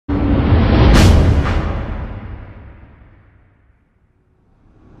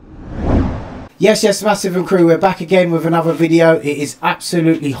Yes, Massive and crew, we're back again with another video. It is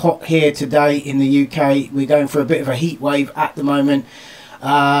absolutely hot here today in the UK. We're going through a bit of a heat wave at the moment.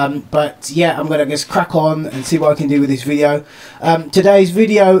 But yeah, I'm going to just crack on and see what I can do with this video. Today's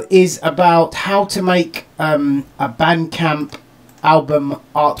video is about how to make a BANDCAMP album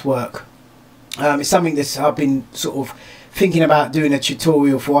artwork. It's something that I've been sort of thinking about doing a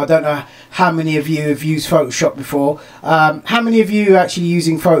tutorial for. I don't know how many of you have used Photoshop before. How many of you are actually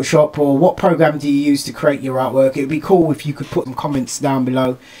using Photoshop, or what program do you use to create your artwork? It would be cool if you could put some comments down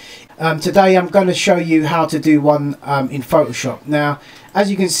below. Today I'm going to show you how to do one in Photoshop. Now,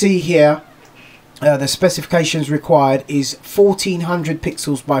 as you can see here, the specifications required is 1400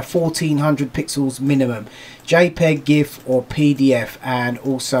 pixels by 1400 pixels minimum, JPEG, GIF or PDF, and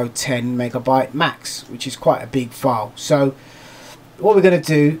also 10 megabyte max, which is quite a big file. So what we're going to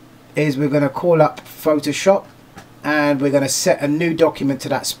do is we're going to call up Photoshop and we're going to set a new document to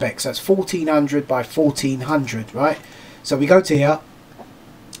that spec. So that's 1400 by 1400, right? So we go to here,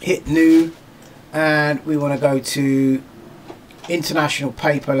 hit new, and we want to go to international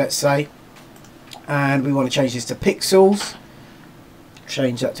paper, let's say, and we want to change this to pixels.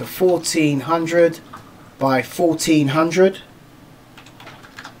 Change that to 1400 by 1400,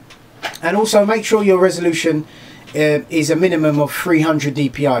 and also make sure your resolution is a minimum of 300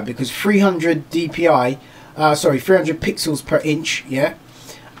 dpi, because 300 dpi, 300 pixels per inch, yeah,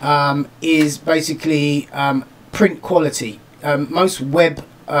 is basically print quality. Most web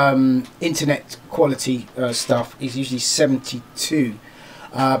internet quality stuff is usually 72.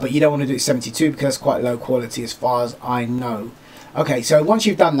 But you don't want to do it 72 because that's quite low quality as far as I know. Okay, so once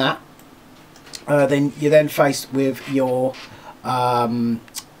you've done that, then you're then faced with your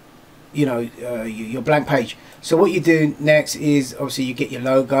your blank page. So what you do next is obviously you get your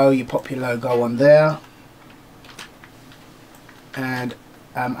logo, you pop your logo on there, and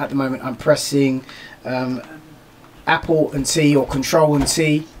at the moment I'm pressing Apple and T or Control and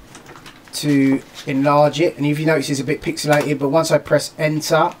T to enlarge it, and if you notice it's a bit pixelated, but once I press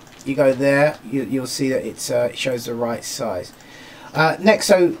enter, you go there, you'll see that it shows the right size. Next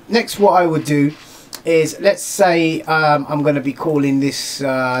what I would do is, let's say I'm going to be calling this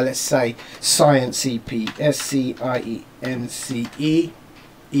let's say Science EP, SCIENCE-EP.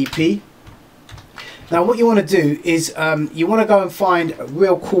 Now what you want to do is you want to go and find a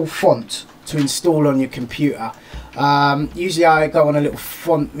real cool font to install on your computer. Usually I go on a little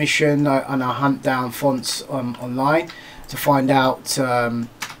font mission and I hunt down fonts online to find out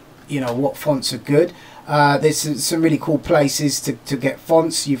what fonts are good. There's some really cool places to get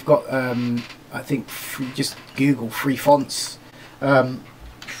fonts. You've got I think just Google free fonts, and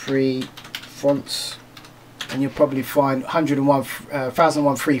you'll probably find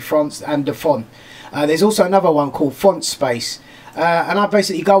 1001 free fonts and the font. There's also another one called Font Space. And I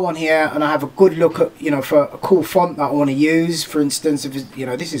basically go on here and I have a good look at, for a cool font that I want to use. For instance, if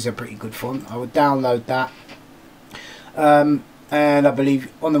this is a pretty good font, I would download that. And I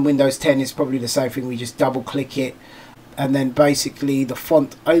believe on the Windows 10 it's probably the same thing. We just double click it, and then basically the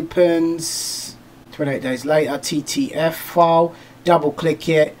font opens. 28 days later, TTF file, double click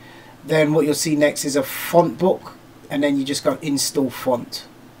it. Then what you'll see next is a font book, and then you just go install font.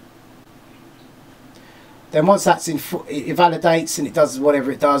 Then once that's it validates and it does whatever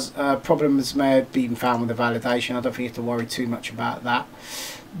it does. Problems may have been found with the validation. I don't think you have to worry too much about that.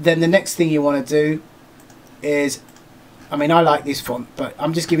 Then the next thing you want to do is, I like this font, but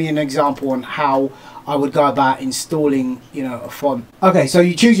I'm just giving you an example on how I would go about installing, a font. Okay, so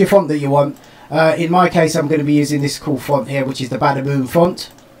you choose your font that you want. In my case, I'm going to be using this cool font here, which is the Badaboom font.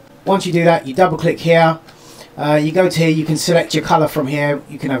 Once you do that, you double click here. You go to here, you can select your color from here.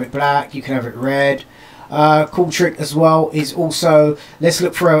 You can have it black, you can have it red. Cool trick as well is also, let's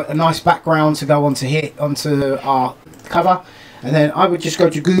look for a nice background to go onto our cover, and then I would just go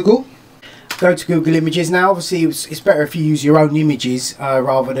to Google Images. Now obviously it's better if you use your own images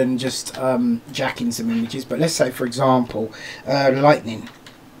rather than just jacking some images, but let's say for example lightning,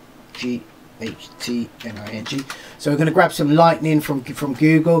 GHTNING. So we're going to grab some lightning from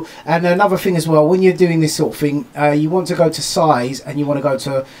Google. And another thing as well, when you're doing this sort of thing, you want to go to size, and you want to go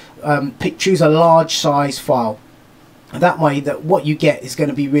to choose a large size file. And that way that what you get is going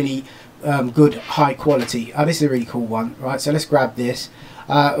to be really good, high quality. This is a really cool one, right? So let's grab this.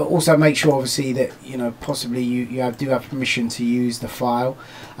 Also make sure obviously that possibly you do have permission to use the file.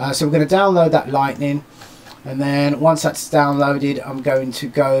 So we're going to download that lightning. And then once that's downloaded, I'm going to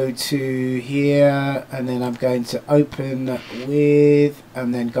go to here, and then I'm going to open with,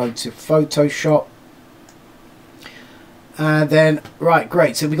 and then go to Photoshop. And then, right,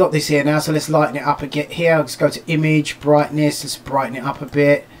 great, so we got this here now, so let's lighten it up again here. Let's go to image, brightness, let's brighten it up a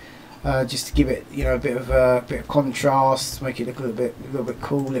bit. just to give it, you know, a bit of contrast, make it look a little bit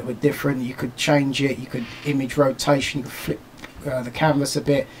cool, a little bit different. You could change it, you could image rotation, you could flip the canvas a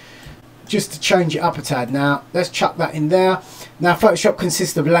bit, just to change it up a tad. Now let's chuck that in there. Now Photoshop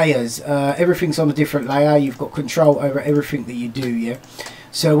consists of layers. Everything's on a different layer. You've got control over everything that you do, yeah.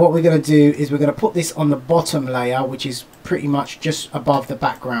 So what we're going to do is we're going to put this on the bottom layer, which is pretty much just above the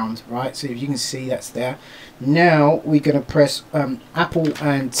background, right? So if you can see, that's there. Now we're going to press Apple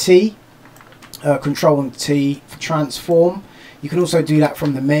and T, Control and T for transform. You can also do that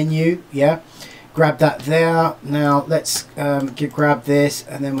from the menu, yeah. Grab that there. Now let's grab this,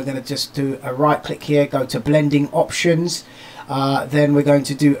 and then we're going to just do a right click here, go to blending options. Then we're going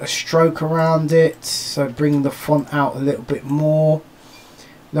to do a stroke around it, so bring the font out a little bit more.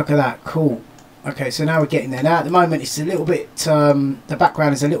 Look at that, cool. Okay, so now we're getting there. Now at the moment it's a little bit, the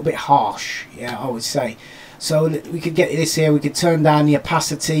background is a little bit harsh, yeah, I would say. So we could get this here, we could turn down the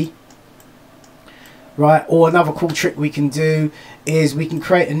opacity, right? Or another cool trick we can do is we can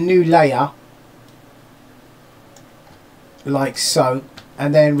create a new layer, like so,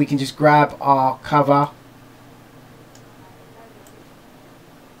 and then we can just grab our cover,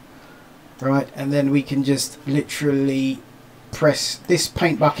 right? And then we can just literally press this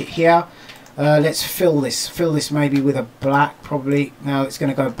paint bucket here. Let's fill this maybe with a black, probably. Now it's going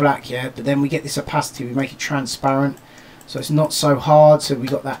to go black, yeah, but then we get this opacity, we make it transparent so it's not so hard. So we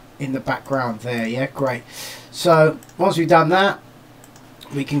got that in the background there, yeah, great. So once we've done that,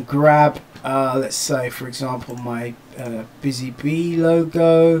 we can grab let's say for example my Busy Bee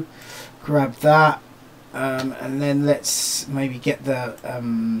logo, grab that, and then let's maybe get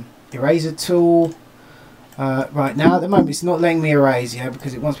the eraser tool. Right now at the moment it's not letting me erase, yeah,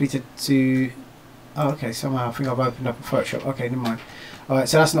 because it wants me to oh, okay, somehow I think I've opened up a Photoshop. Okay, never mind. Alright,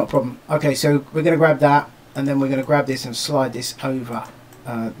 so that's not a problem. Okay, so we're going to grab that, and then we're going to grab this and slide this over.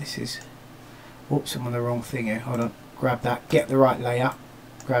 This is, oops, I'm on the wrong thing here, hold on. Grab that, get the right layer,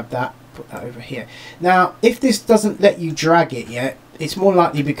 grab that, put that over here. Now if this doesn't let you drag it yet, it's more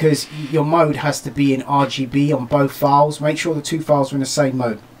likely because your mode has to be in RGB on both files. Make sure the two files are in the same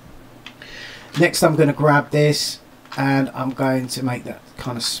mode. Next I'm going to grab this and I'm going to make that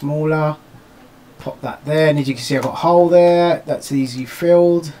kind of smaller, pop that there, and as you can see I've got a hole there, that's easy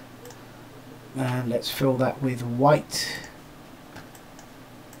filled, and let's fill that with white.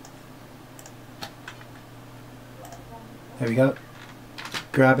 There we go.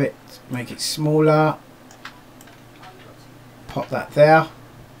 Grab it, make it smaller, pop that there.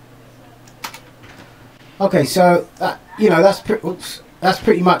 Okay, so that, you know, that's pretty, oops, that's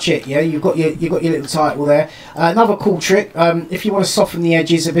pretty much it, yeah. You've got your little title there. Another cool trick, if you want to soften the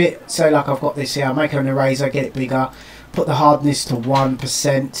edges a bit, say like I've got this here, I'll make an eraser, get it bigger, put the hardness to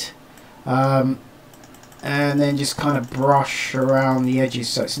 1%, and then just kind of brush around the edges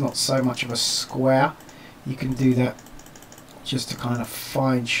so it's not so much of a square. You can do that just to kind of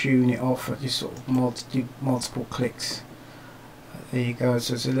fine tune it off, or just sort of do multiple clicks. There you go,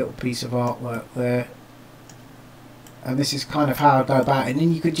 so it's a little piece of artwork there. And this is kind of how I go about it, and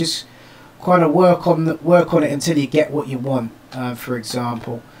then you could just kind of work on it until you get what you want, for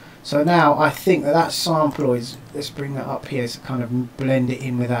example. So now I think that sample is, let's bring that up here to kind of blend it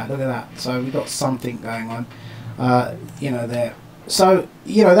in with that. Look at that, so we've got something going on, you know, there. So,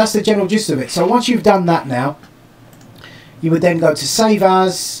 you know, that's the general gist of it. So once you've done that now, you would then go to save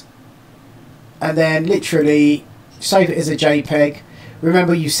as, and then literally save it as a JPEG.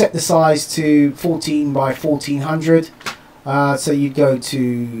 Remember, you set the size to 14 by 1400. So you go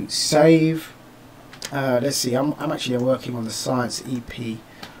to save. Let's see, I'm actually working on the Science EP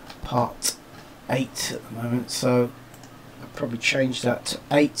part 8 at the moment, so I'll probably change that to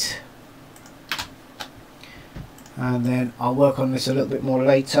 8. And then I'll work on this a little bit more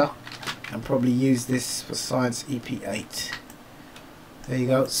later and probably use this for Science EP8. There you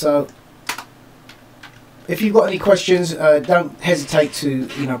go. So if you've got any questions, don't hesitate to,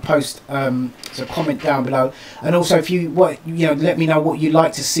 you know, post so comment down below, and also if you let me know what you'd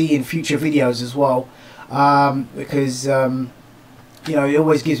like to see in future videos as well, because you know, it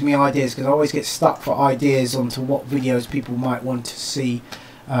always gives me ideas, because I always get stuck for ideas onto what videos people might want to see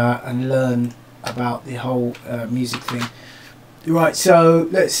and learn about the whole music thing. Right, so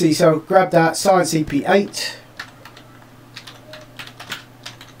let's see, so grab that Science EP8.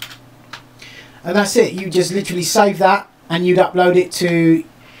 And that's it. You just literally save that and you'd upload it to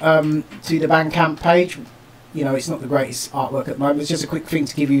the BANDCAMP page. You know, it's not the greatest artwork at the moment. It's just a quick thing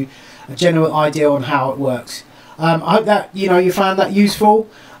to give you a general idea on how it works. I hope that, you know, you found that useful.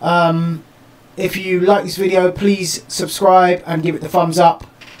 If you like this video, please subscribe and give it the thumbs up.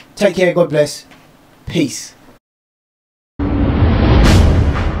 Take care. God bless. Peace.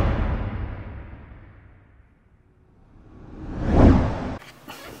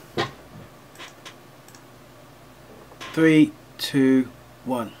 3, 2,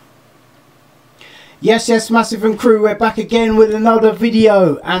 1. Yes, Massive and crew, we're back again with another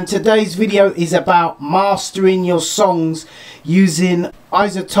video, and today's video is about mastering your songs using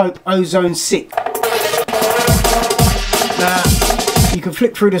iZotope Ozone 6. Now, you can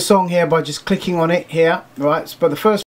flick through the song here by just clicking on it here, right? But the first